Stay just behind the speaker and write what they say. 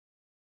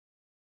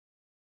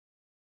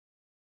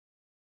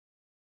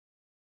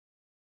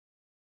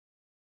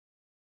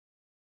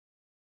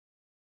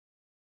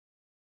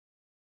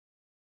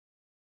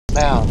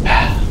Down.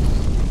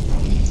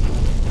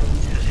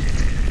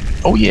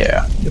 Oh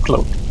yeah, you're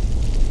close.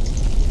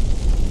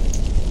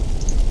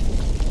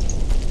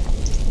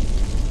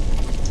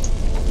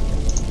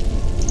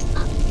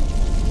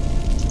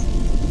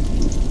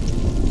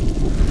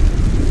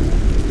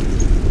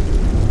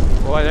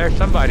 Boy, there's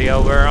somebody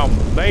over there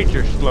on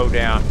major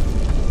slowdown.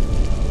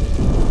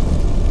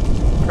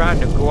 Trying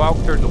to go out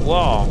through the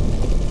wall.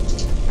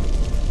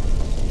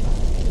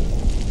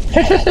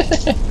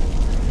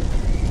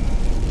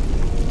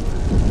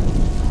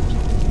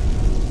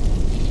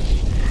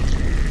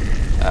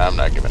 I'm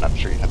not giving up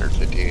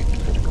 358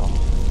 critical.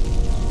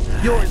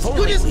 You're as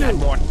good as new.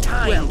 More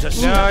time to No,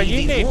 study you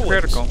these need ruins.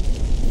 critical.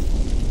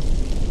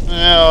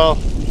 Well,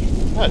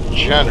 not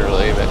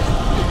generally, but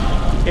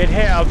It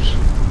helps.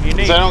 You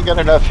need. I don't get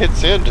enough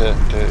hits in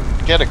to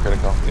get a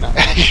critical, you know.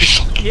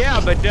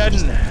 Yeah, but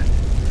doesn't.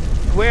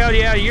 Well,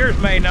 yeah, yours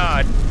may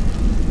not.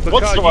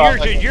 Because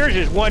yours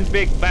is one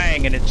big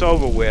bang and it's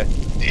over with.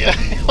 Yeah.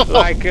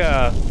 like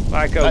a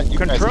You guys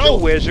control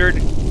killed. wizard,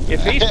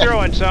 if he's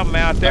throwing something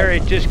out there,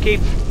 it just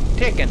keeps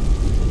ticking.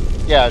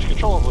 Yeah,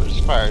 control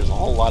fires a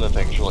whole lot of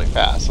things really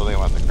fast, so they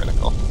want the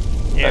critical.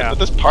 Yeah. But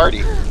this party,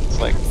 it's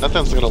like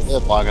nothing's gonna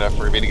live long enough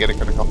for me to get a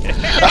critical.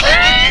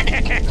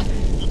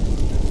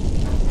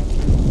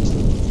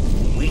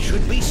 We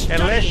should be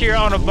studying Unless you're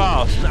on a these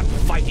boss. ruins, not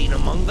fighting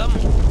among them.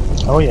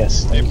 Oh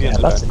yes, Maybe yeah, it's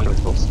a lots of bad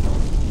criticals.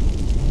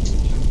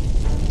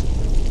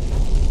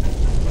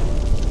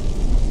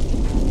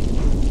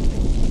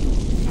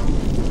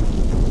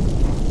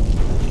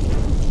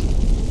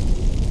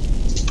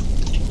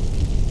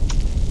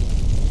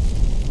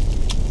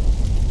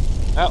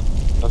 Well,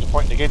 that's a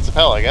point in the gates of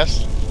hell, I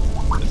guess.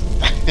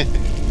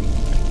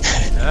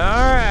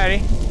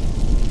 Alrighty.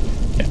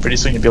 Yeah, pretty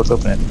soon you'll be able to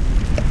open it.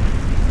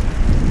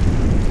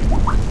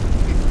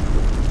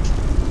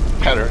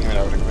 I don't even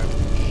know how to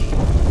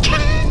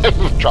equip. I've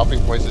been dropping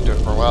points into it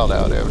for a while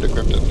now, and I haven't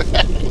equipped it.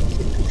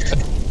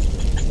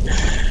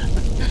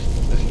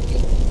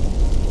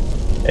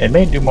 It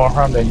may do more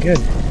harm than good.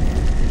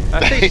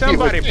 I see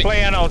somebody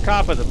playing on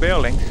top of the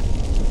buildings.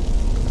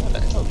 How the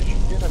hell did you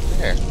get up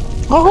there?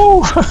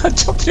 Oh, I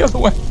jumped the other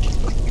way.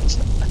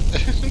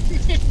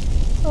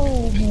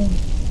 Oh man.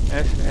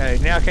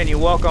 Now can you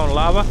walk on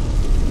lava?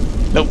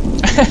 Nope.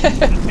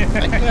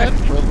 I can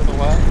for a little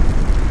while.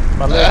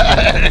 My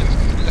leg.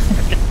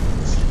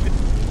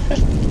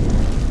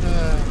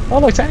 Oh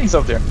look, Tiny's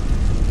up there.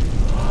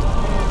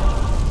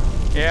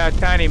 Yeah,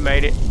 Tiny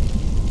made it.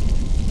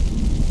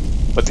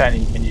 But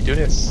Tiny, can you do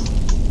this?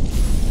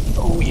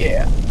 Oh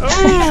yeah.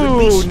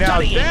 Ooh, now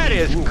studying that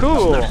these is ruins,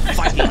 cool. not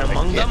fighting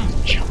among them.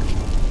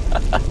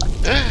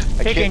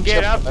 He can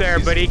get up there,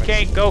 but he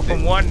can't go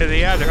from one to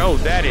the other. Oh,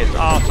 that is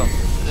awesome.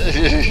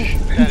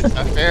 That's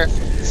not fair.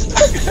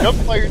 Jump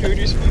while you're doing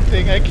your speed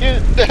thing, I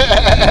can't. I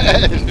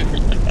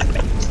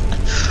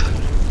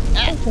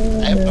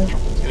have no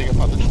trouble getting up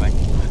on this thing.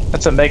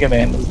 That's a Mega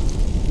Man move.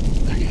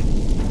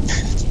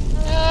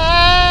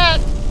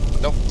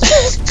 Nope.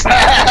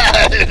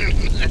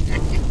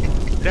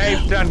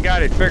 Dave's done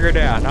got it figured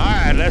out.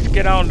 Alright, let's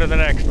get on to the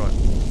next one.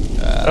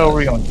 Oh,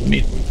 we're going to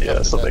meet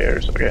the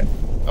surveyors. Okay.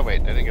 Oh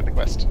wait, I didn't get the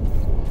quest.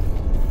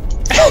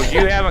 Oh,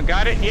 you haven't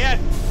got it yet?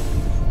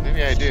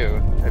 Maybe I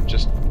do. I've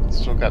just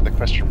still got the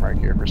question mark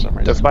here for some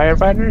The reason.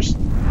 firefighters?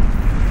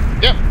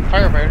 Yep,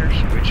 firefighters,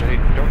 which I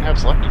don't have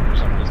selected for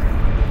some reason.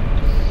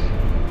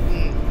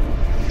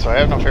 So I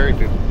have no fairy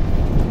poop.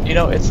 You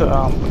know, it's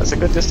a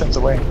good distance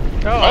away.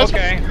 Oh,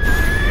 okay.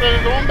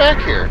 They're going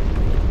back here.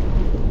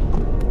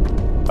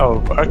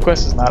 Oh, our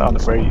quest is not on the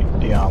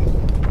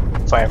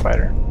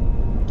firefighter.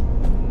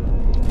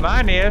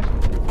 Mine is.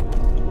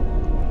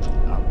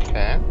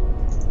 Okay.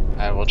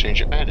 I will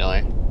change it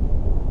manually.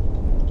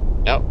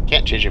 Nope,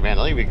 can't change it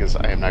manually because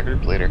I am not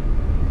group leader.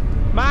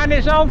 Mine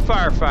is on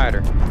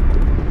firefighter.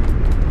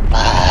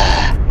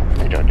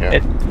 I don't know.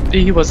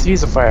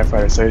 He's a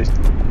firefighter, so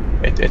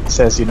it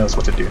says he knows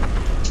what to do.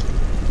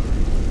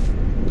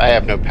 I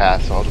have no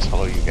path, so I'll just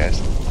follow you guys.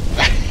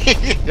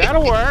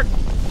 That'll work.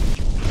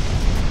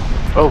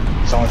 Oh,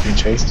 someone's being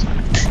chased.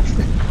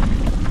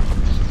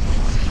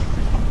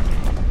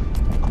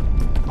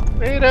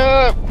 Wait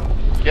up!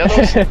 Yellow.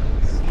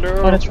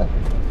 Oh, that's right.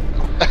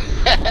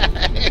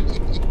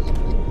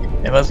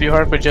 It must be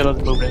hard for Jello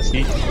to move in his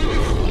heat.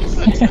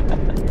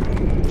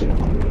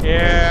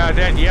 Yeah,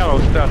 that yellow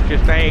stuff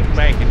just ain't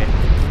making it.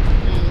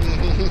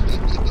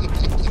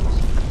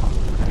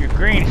 Your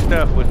green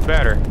stuff was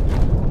better.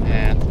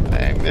 And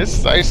I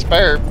miss Ice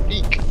Fire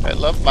Peak. I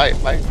love my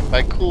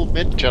cool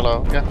mid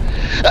jello. Yeah.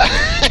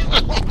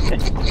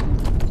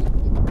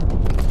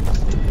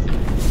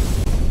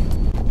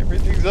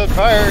 Everything's on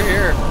fire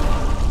here.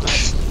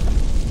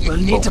 We'll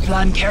need to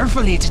plan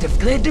carefully to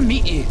glad to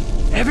meet you.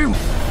 Everyone.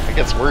 It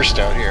gets worse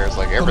down here. It's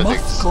like The moth's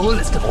everything's goal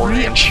is to free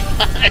orange.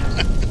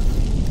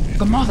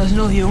 The moth is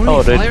not the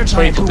only the fire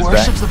train giant who is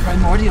worships the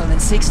primordial and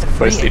seeks to But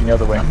free it's leading the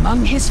it. other way.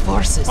 Among his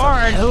forces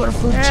are Orange.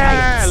 powerful Yeah,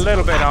 giants. a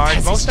little bit act orange.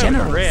 as Most his of them are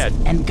generals red.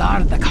 And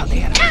guard the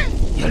caldera.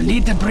 You'll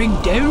need to bring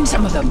down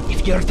some of them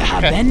if you're to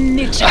have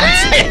any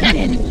chance of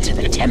getting into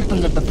the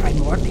Temple of the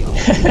Primordial.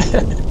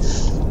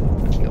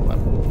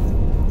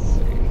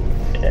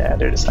 Yeah,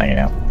 they're just hanging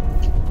out.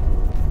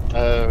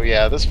 Oh,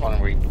 yeah, this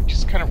one we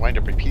just kind of wind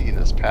up repeating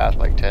this path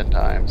like 10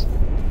 times.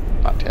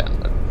 Not 10,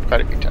 but quite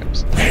a few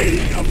times.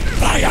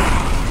 Fire!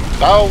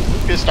 Oh,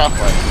 pissed off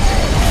one.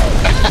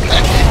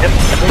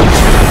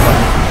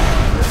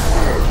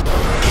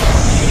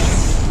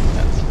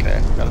 That's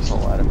okay, got us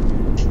all out of it.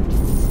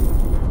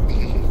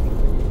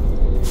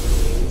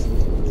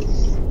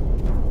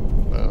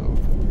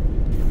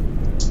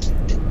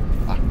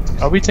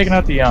 Are we taking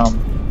out the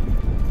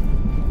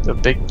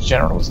big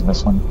generals in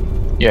this one?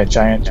 Yeah,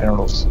 giant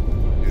generals.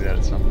 Do that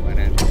at some point,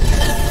 Andrew.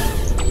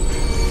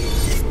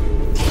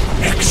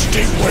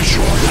 Extinguish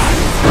your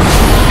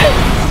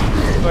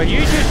life! Well,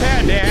 you just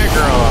had to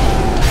aggro him.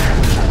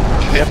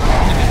 Yep.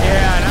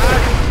 Yeah, and I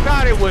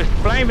thought it was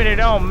blaming it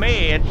on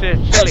me. It's this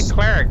silly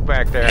cleric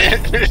back there.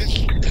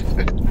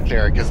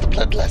 Cleric is the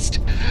bloodlust.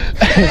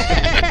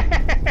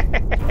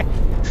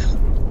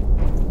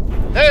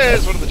 Hey,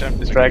 it's one of the jump.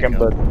 This dragon,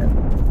 but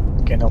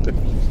can't help it.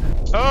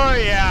 Oh,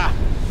 yeah.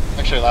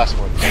 Actually, last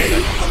one.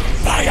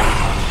 Fire!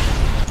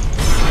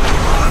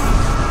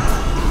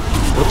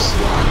 Whoops.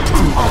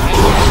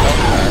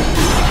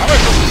 How am I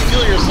supposed to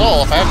steal your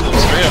soul if I have to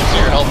straight up see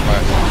your health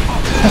bar?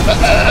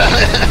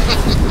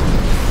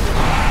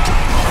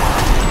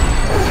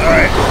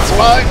 Alright, it's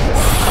fine.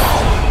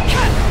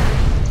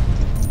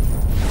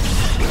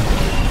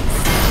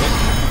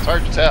 It's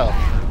hard to tell.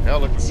 They all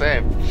look the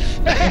same.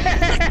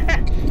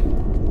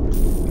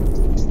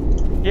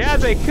 Yeah,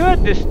 they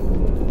could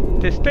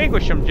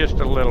distinguish them just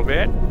a little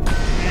bit.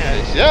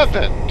 Yeah,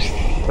 but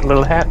Put a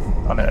little hat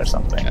on it or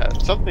something.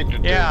 something to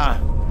do. Yeah,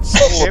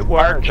 Soul it of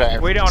works.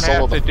 Giant We from don't Soul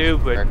have of to the do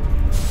but Fire.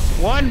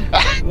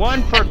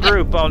 one per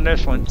group on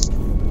this one.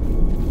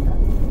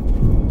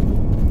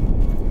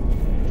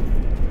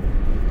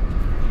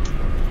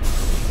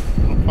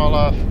 Don't fall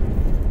off.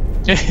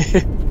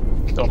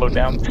 Don't look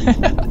down.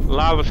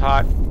 Lava's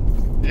hot.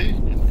 Yeah,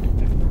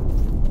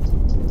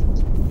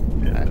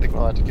 I think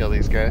we'll have to kill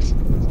these guys.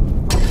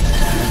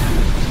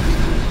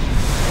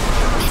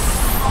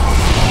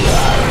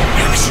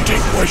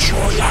 Extinguish your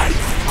life!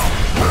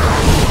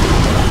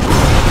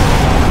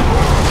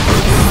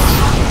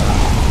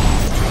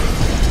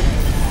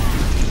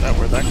 Is that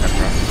where that come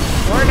from?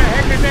 Where the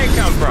heck did they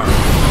come from?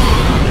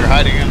 You're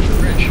hiding under the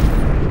bridge.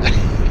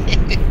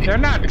 They're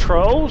not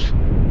trolls.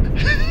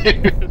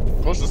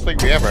 Closest thing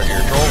we have right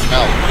here, troll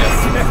mouth.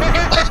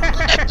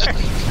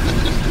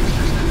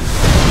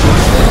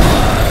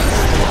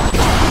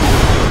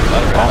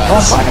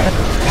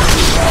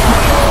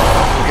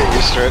 We'll get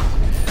used to it.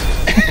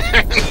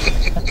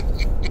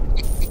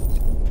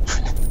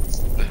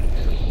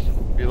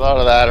 Be a lot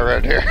of that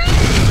around here.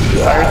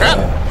 Fire trap!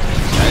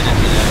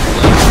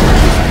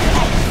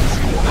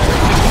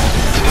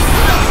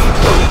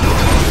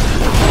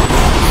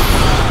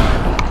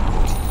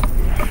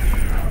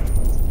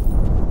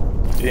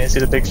 You didn't see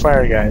the big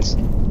fire, guys.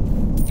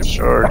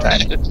 Sure,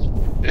 tiny. I'm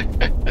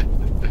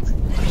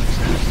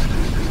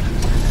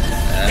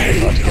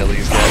about to kill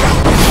these guys.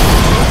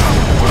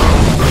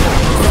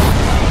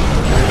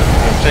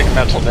 Take a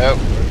mental note.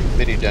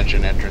 Mini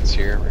dungeon entrance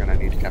here. We're gonna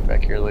need to come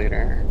back here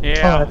later.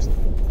 Yeah.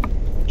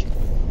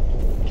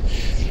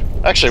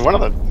 Actually, one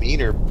of the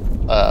meaner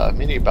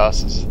mini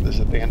bosses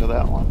is at the end of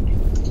that one.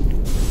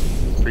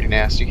 Pretty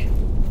nasty.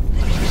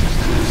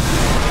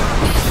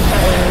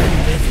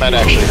 Might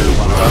actually hurt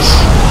one of us.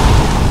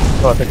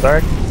 Oh, the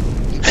cleric?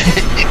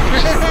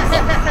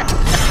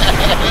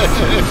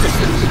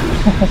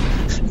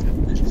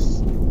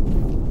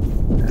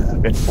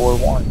 I've been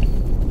forewarned.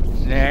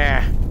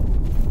 Nah.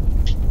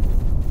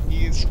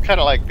 He's kind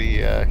of like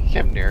the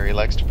Hymnir. He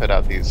likes to put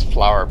out these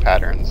flower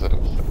patterns of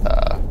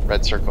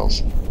red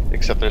circles,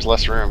 except there's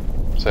less room.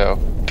 So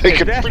they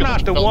could That's pretty not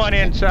much the build- one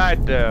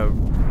inside the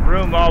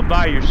room all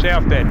by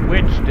yourself, that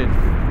witch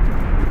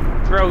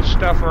that throws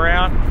stuff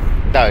around?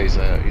 No, he's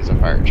a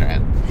fire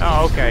giant.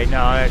 Oh, okay.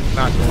 No, that's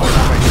not the one.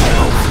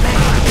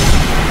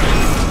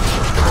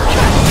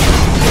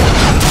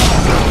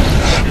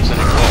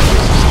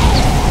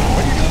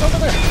 What are you doing over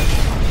there?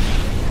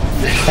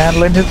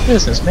 Handling his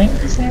business, man.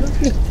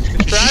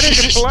 Trying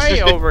to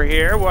play over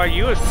here while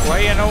you was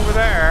playing over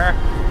there.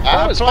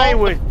 I was playing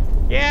with.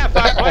 Yeah, if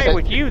I play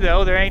with you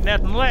though, there ain't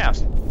nothing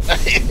left.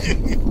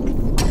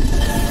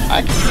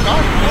 I can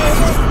talk.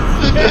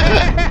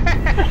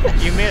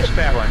 You missed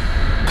that one.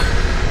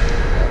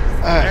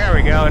 There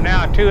we go.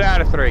 Now 2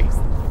 out of 3.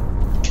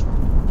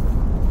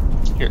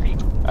 Here,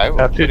 I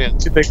will put in.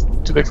 Too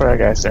big for our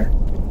guys there.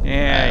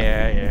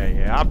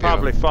 Yeah. I'll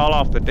probably fall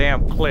off the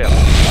damn cliff.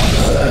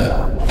 I'm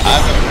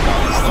gonna put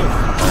on this load.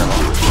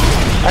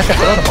 I can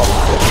throw them all.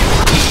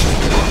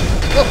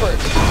 Go for it.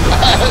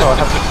 Oh, I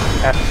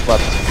have to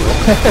flood this.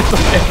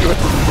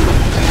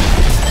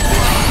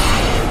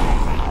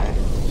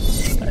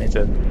 I need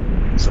to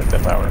select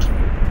that power.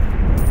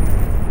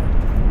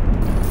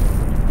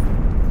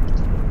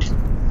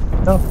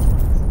 No.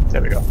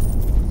 There we go.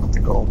 The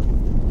gold.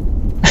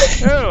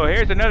 Oh,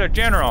 here's another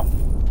general.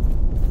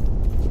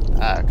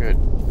 Ah, good.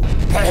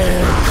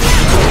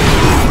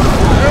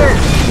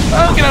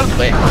 Oh, get out of the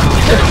way!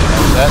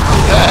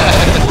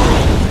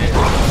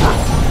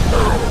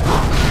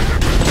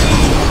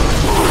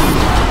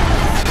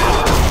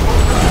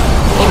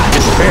 Oh, he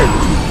disappeared.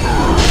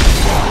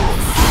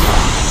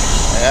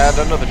 And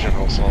another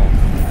general soul.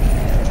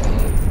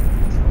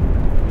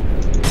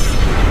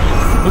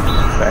 Oops,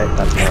 sorry,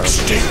 that's wrong.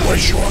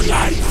 Extinguish your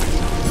life.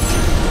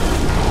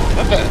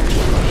 What the?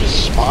 Just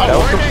spawn. That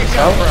was Where'd they the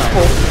come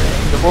wolf.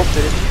 The wolf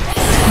did it.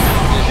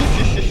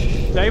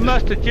 They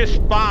must have just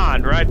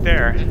spawned right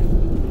there.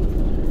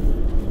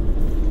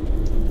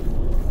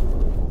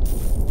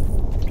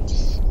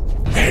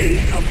 Pain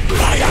of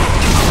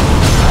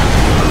fire.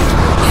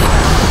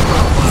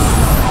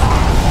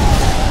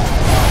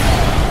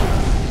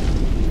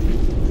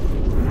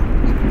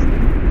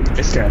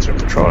 These guys are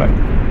patrolling.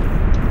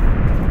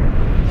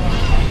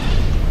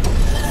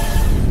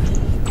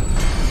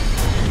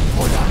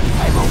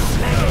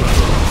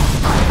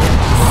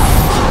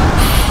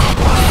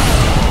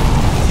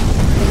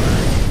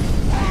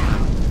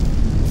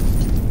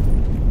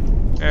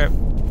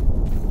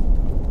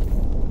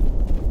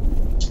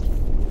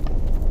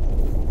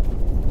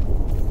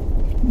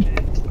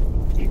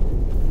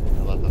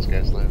 Let those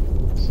guys live.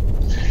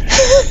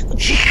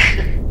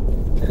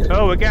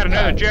 Oh, we got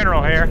another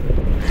general here.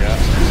 Yeah.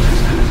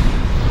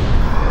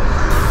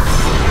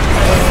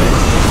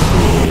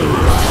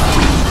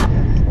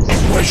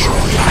 Extinguish your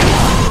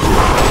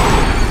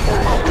life.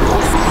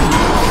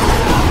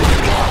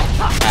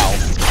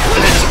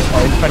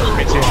 Oh, he punched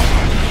me too.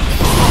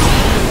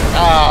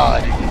 Ah,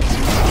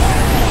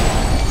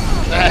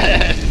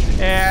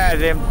 Yeah,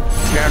 them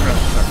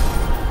generals.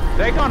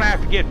 They're gonna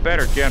have to get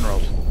better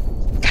generals.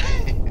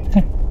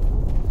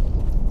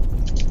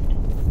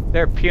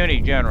 They're puny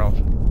generals.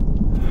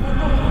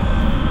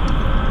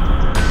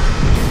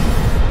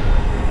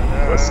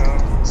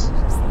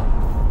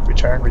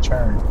 Return,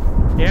 return.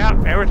 Yeah,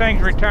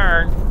 everything's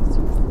returned.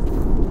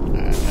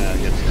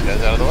 get these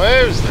guys out of the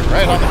way. They're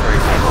right on the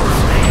brake.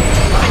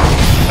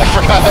 I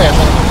forgot I had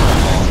one of them.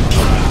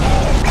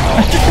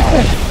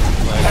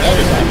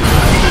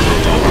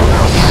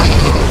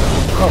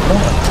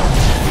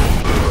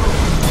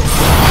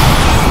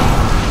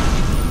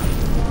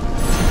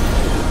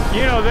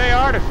 You know, they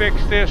are to fix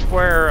this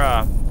where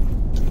I'm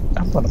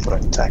gonna put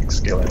an attack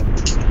skill in.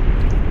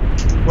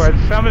 where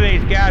some of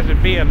these guys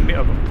would be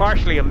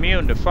partially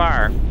immune to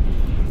fire.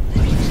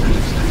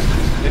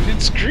 It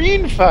did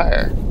screen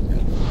fire.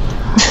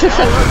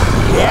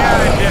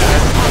 Yeah, it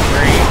does.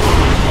 Green.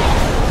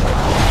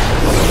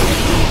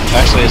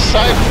 Actually,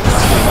 aside from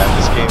that,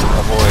 this game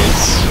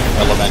avoids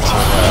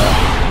elemental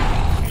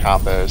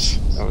combos.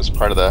 That was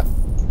part of the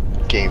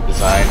game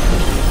design.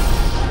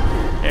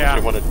 Yeah.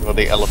 You want to know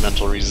the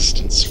elemental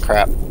resistance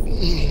crap.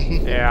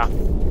 Yeah.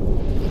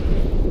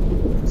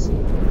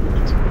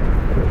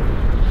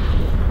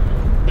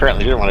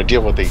 Apparently, you didn't want to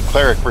deal with the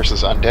cleric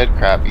versus undead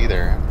crap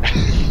either.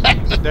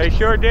 They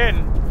sure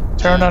didn't.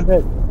 Turn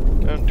undead.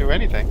 Don't do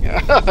anything. Dealing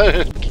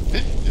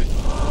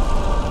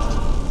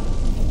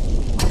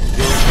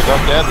with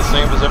undead the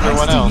same as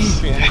everyone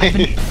else.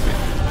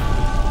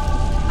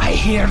 I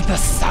hear the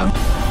sound.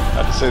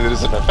 Not to say that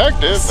isn't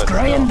effective, but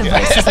Scrying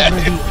devices are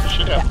revealed.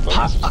 should That have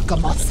part focus.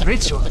 Akamoth's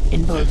ritual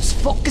involves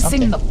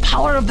focusing the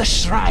power of the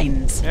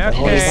shrines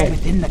Okay.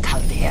 within the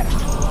caldera.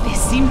 They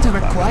seem to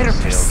require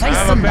precise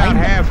I'm about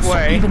alignment,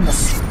 halfway. so even the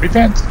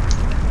Repent.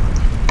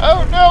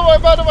 Oh no,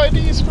 I'm out of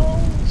ID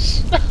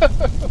scrolls!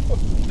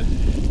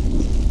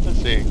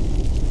 Let's see.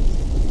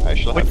 I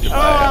shall have to Oh,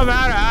 buy I'm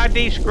out of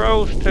ID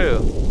scrolls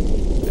too.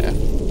 Yeah.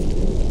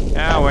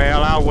 Oh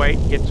well, I'll wait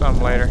and get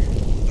some later.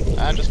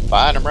 I'm just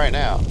buying them right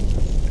now.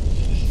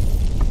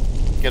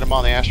 Get them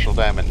on the Astral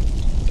Diamond,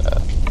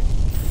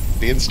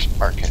 the instant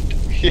market.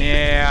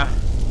 Yeah.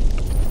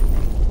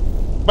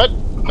 But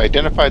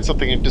identified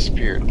something and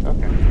disappeared.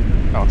 Okay.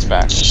 Oh, it's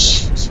back. Do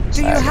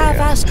you Ah, there have we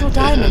go. astral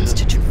diamonds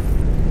to trade?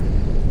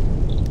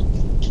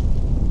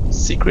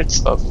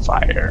 Secrets of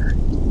Fire.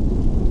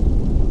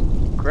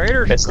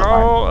 Greater Missile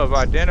scroll of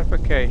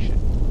identification.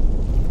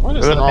 What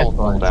is Good the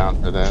normal headline.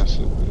 cooldown for this?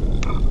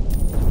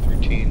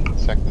 13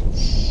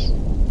 seconds.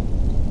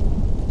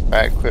 If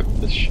I equip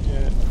this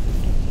shit,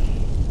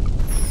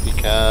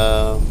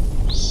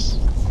 becomes.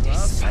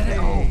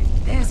 Oh,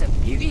 there's a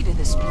beauty to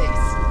this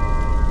place.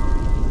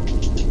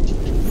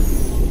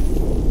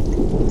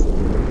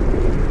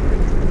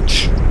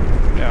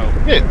 No.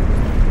 Good.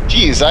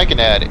 Geez, I can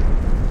add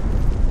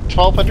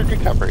 1200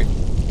 recovery,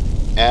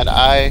 and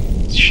I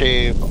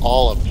shave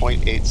all of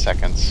 0.8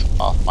 seconds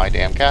off my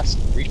damn cast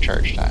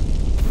recharge time.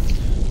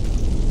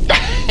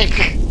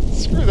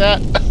 Screw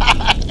that.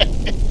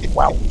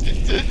 Wow.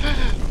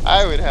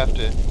 I would have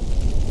to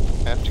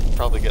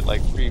probably get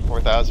like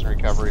 3,000-4,000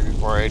 recovery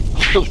before I'd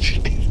really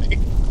do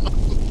anything.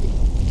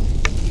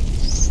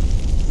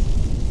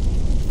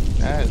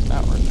 That is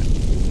not worth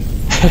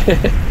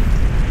it.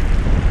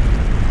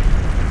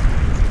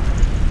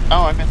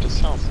 Oh, I meant to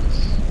sell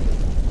this.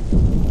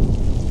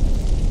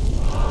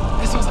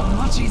 This was a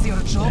much easier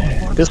job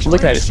before Just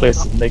looking at this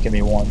place is making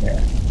me warm here.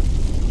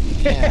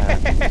 Yeah.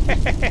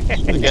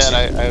 Again,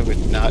 I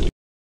would not